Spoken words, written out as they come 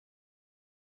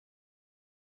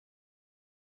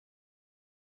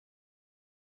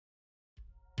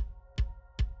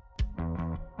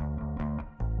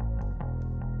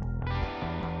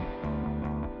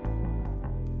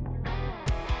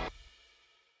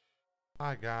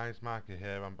Hi guys, Mikey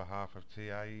here on behalf of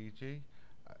TIEG.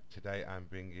 Today I'm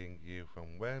bringing you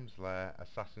from Worm's Lair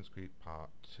Assassin's Creed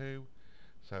Part 2.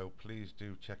 So please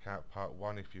do check out Part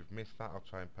 1 if you've missed that. I'll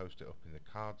try and post it up in the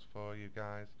cards for you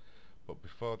guys. But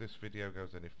before this video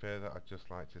goes any further, I'd just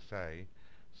like to say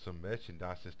some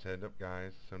merchandise has turned up,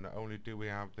 guys. So not only do we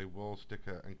have the wall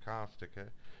sticker and car sticker,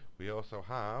 we also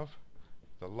have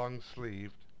the long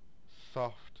sleeved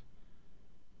soft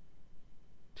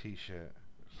t-shirt,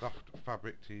 soft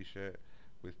fabric t-shirt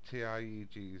with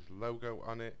TIEG's logo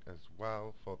on it as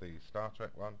well for the Star Trek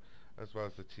one, as well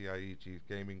as the TIEG's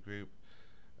gaming group.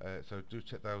 So do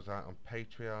check those out on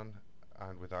Patreon,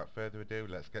 and without further ado,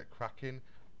 let's get cracking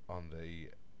on the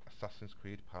Assassin's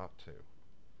Creed Part 2.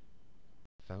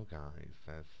 So guys,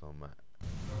 there's some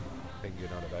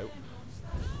singing on about.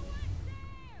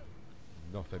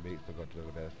 Nothing beats a good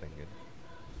little bit of singing.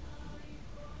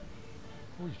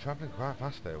 Oh, you're travelling quite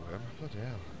fast there, Worm. Bloody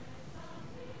hell.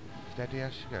 Steady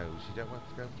as she goes. You don't want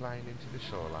to go flying into the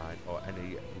shoreline or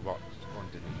any rocks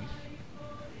underneath.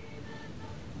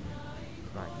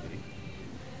 Thank you.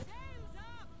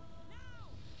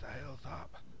 Sails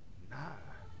up! Nah!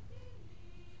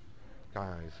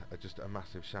 Guys, just a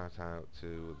massive shout out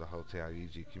to the whole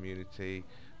TIEG community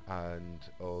and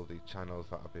all the channels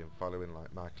that I've been following,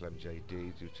 like Michael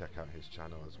MJD. Do check out his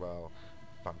channel as well.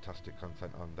 Fantastic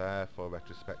content on there for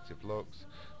retrospective looks.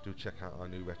 Do check out our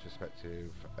new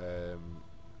retrospective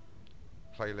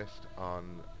playlist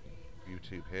on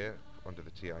YouTube here under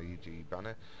the TIEG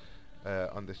banner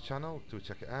on this channel. Do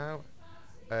check it out.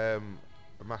 A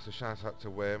massive shout out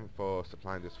to Worm for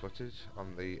supplying this footage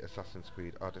on the Assassin's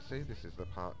Creed Odyssey. This is the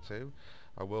part 2.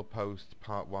 I will post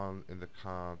part 1 in the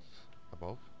cards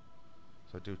above,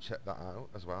 so do check that out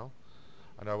as well.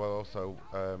 And I will also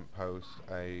post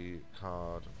a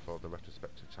card for the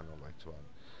retrospective channel later on.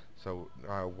 So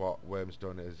now what Worm's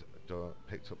done is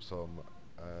picked up some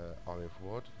olive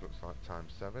wood, looks like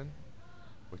 ×7,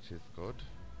 which is good.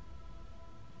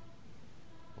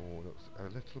 Oh, looks a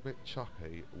little bit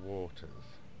choppy waters.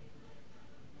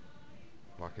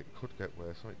 Like it could get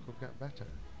worse or it could get better.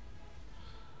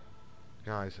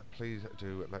 Guys, please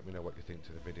do let me know what you think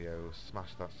to the video.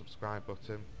 Smash that subscribe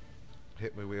button.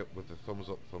 Hit me up with the thumbs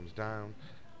up, thumbs down.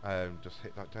 Just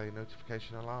hit that daily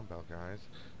notification alarm bell, guys,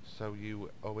 so you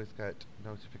always get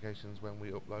notifications when we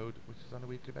upload, which is on a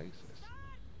weekly basis.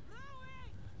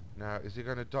 Now, is he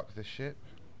going to dock the ship?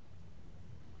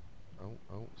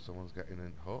 Oh, someone's getting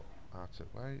in hut. Out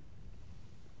of way.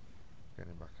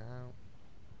 Getting back out.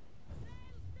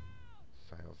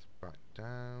 Sails back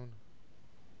down.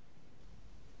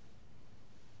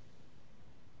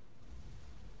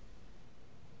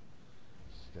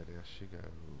 Steady as she goes.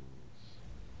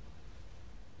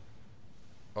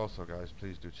 Also, guys,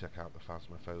 please do check out the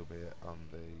Phasmophobia on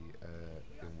the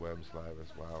in Worm's Lair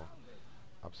as well.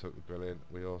 Absolutely brilliant.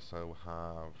 We also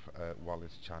have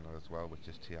Wally's channel as well, which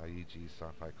is TIEG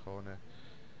Sci-Fi Corner,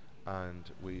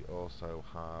 and we also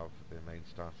have the main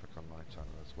Star Trek Online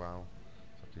channel as well,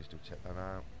 so please do check them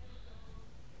out.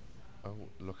 Oh,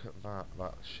 look at that.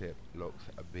 That ship looks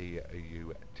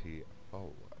beautiful.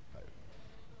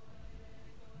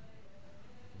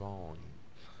 Right.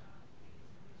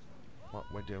 What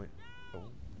we're doing...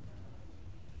 Oh.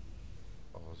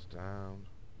 Oars down.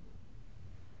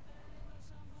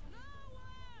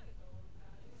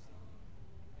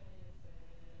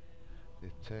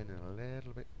 They're turning a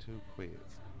little bit too quick.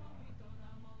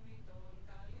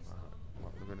 Right,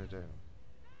 what are we going to do?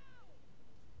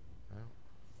 No?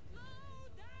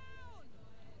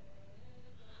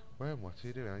 Worm, what are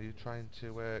you doing? Are you trying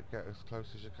to get as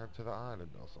close as you can to the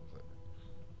island or something?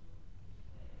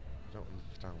 I don't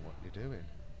understand what you're doing.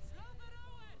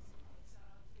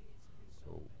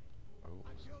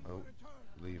 Oh,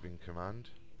 leaving command.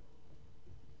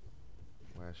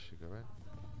 Where's she going?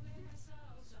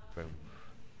 Boom.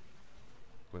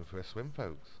 Going for a swim,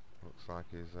 folks. Looks like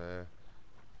he's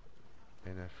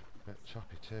in a bit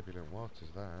choppy, turbulent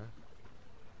waters there.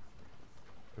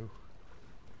 Ooh. Look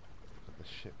at the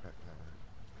shipwreck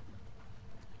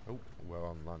there. Oh, we're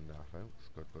on land now, folks.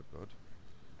 Good.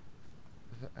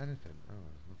 Is there anything? Oh,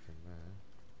 there's nothing there.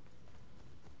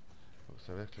 Looks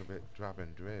a little bit drab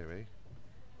and dreary.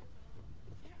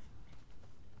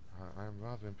 I'm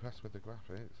rather impressed with the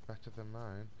graphics. Better than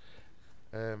mine.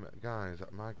 Guys,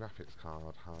 my graphics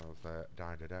card has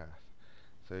died a death.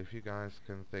 So if you guys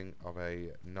can think of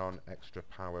a non-extra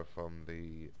power from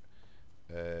the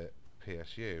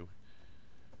PSU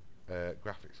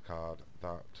graphics card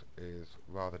that is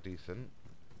rather decent,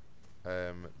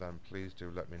 then please do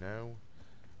let me know.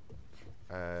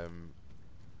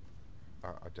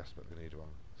 I desperately need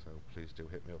one. So please do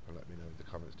hit me up and let me know in the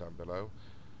comments down below.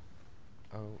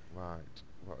 Oh, right.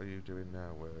 What are you doing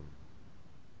now, Worm?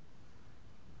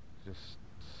 Just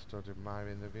stood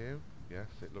admiring the view? Yes,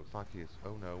 it looks like he is.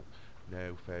 Oh no.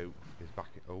 No, folks. He's back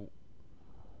in. Oh.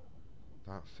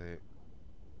 That's it.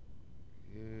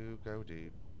 You go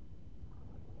deep.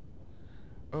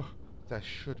 Oh, there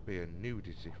should be a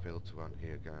nudity filter on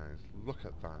here, guys. Look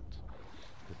at that.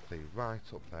 The thing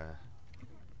right up there.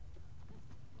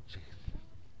 Jeez.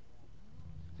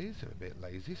 These are a bit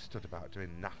lazy, stood about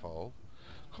doing naff all.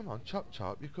 Come on, chop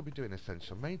chop, you could be doing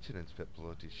essential maintenance for the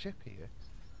bloody ship here.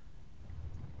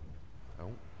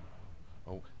 Oh,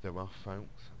 oh, they're off,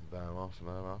 folks. They're off,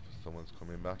 they're off. Someone's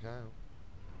coming back out.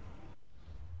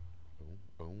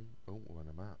 Oh, oh, oh, we're on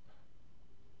a map.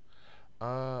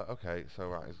 Okay, so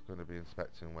right, it's going to be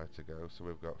inspecting where to go. So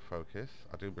we've got Focus.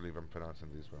 I do believe I'm pronouncing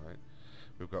these right.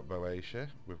 We've got Boeotia.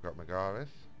 We've got Megaris.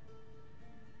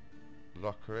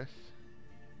 Locaris.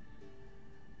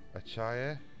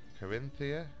 Achaia.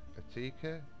 Corinthia.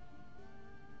 Attica.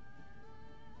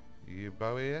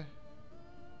 Euboea.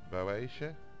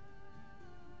 Boeotia.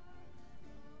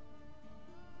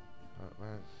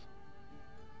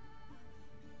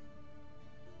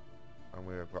 And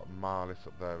we've got Marlis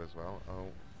up there as well. Oh,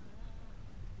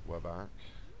 we're back.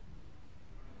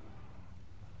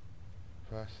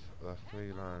 Press the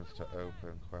 3 lines to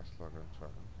open quest log and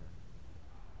travel.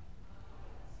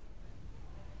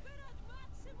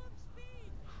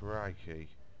 Crikey.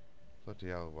 Bloody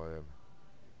hell, Worm.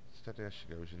 Steady as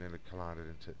she goes, you nearly collided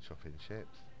into chuffing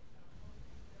ships.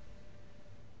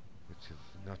 Which is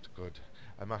not good.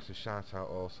 A massive shout out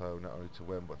also not only to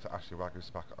Wim but to Ashley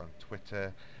Waggerspack on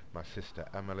Twitter, my sister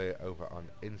Emily over on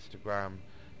Instagram,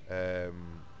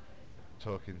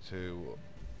 talking to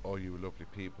all you lovely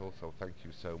people, so thank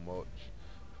you so much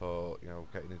for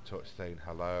getting in touch, saying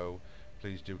hello.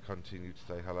 Please do continue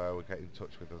to say hello, get in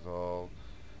touch with us all.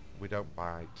 We don't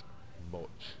bite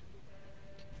much.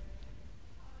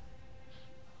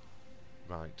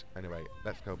 Right, anyway,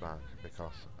 let's go back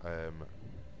because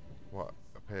what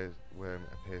Worm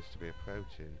appears to be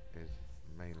approaching is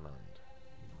mainland.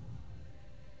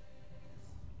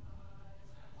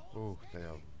 Oh, they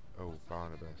are. Oh,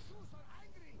 Barnabas.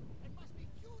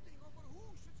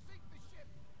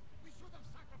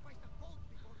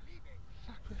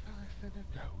 Sacrificing a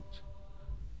goat?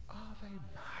 Are they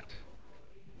mad?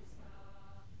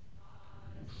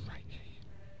 Crikey.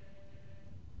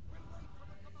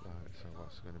 Right, so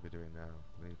what's going to be doing now?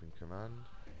 Leaving command.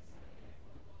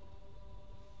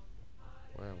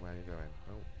 Where are you going?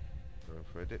 Oh, going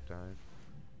for a dip dive.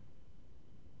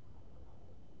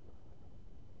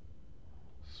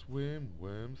 Swim,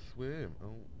 worm, swim.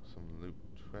 Oh, some loot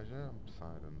treasure.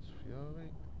 Poseidon's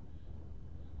Fury.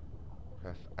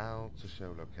 Press L to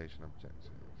show location objectives.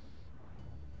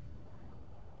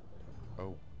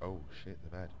 Oh, oh shit, the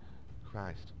bed.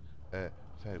 Christ.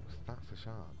 Folks, that's a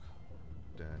shark.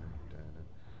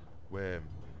 Worm.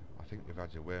 I think you've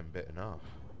had your worm bitten off.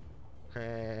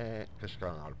 Because you've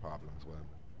got a lot of problems, Worm.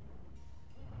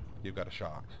 You've got a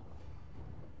shark.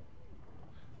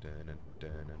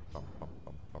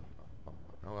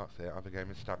 Oh, that's it. Have a game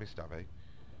of stabby stabby.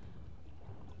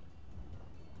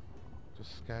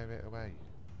 Just scare it away.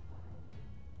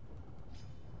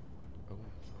 Oh,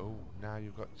 oh, now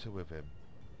you've got 2 of him.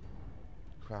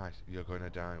 Christ, you're going to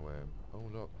die, Worm. Oh,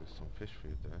 look, there's some fish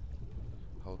food there.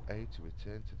 Hold A to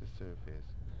return to the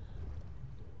surface.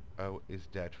 Oh, he's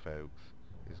dead, folks.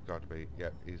 He's got to be.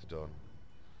 Yep, he's done.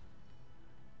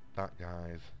 That,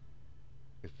 guys,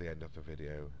 is the end of the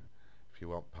video. If you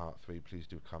want part 3, please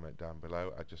do comment down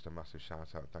below. Just a massive shout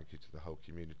out and thank you to the whole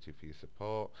community for your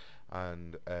support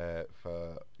and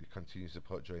for your continued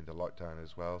support during the lockdown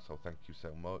as well, so thank you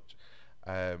so much.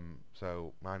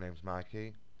 So my name's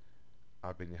Mikey.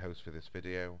 I've been your host for this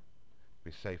video.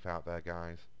 Be safe out there,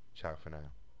 guys. Ciao for now.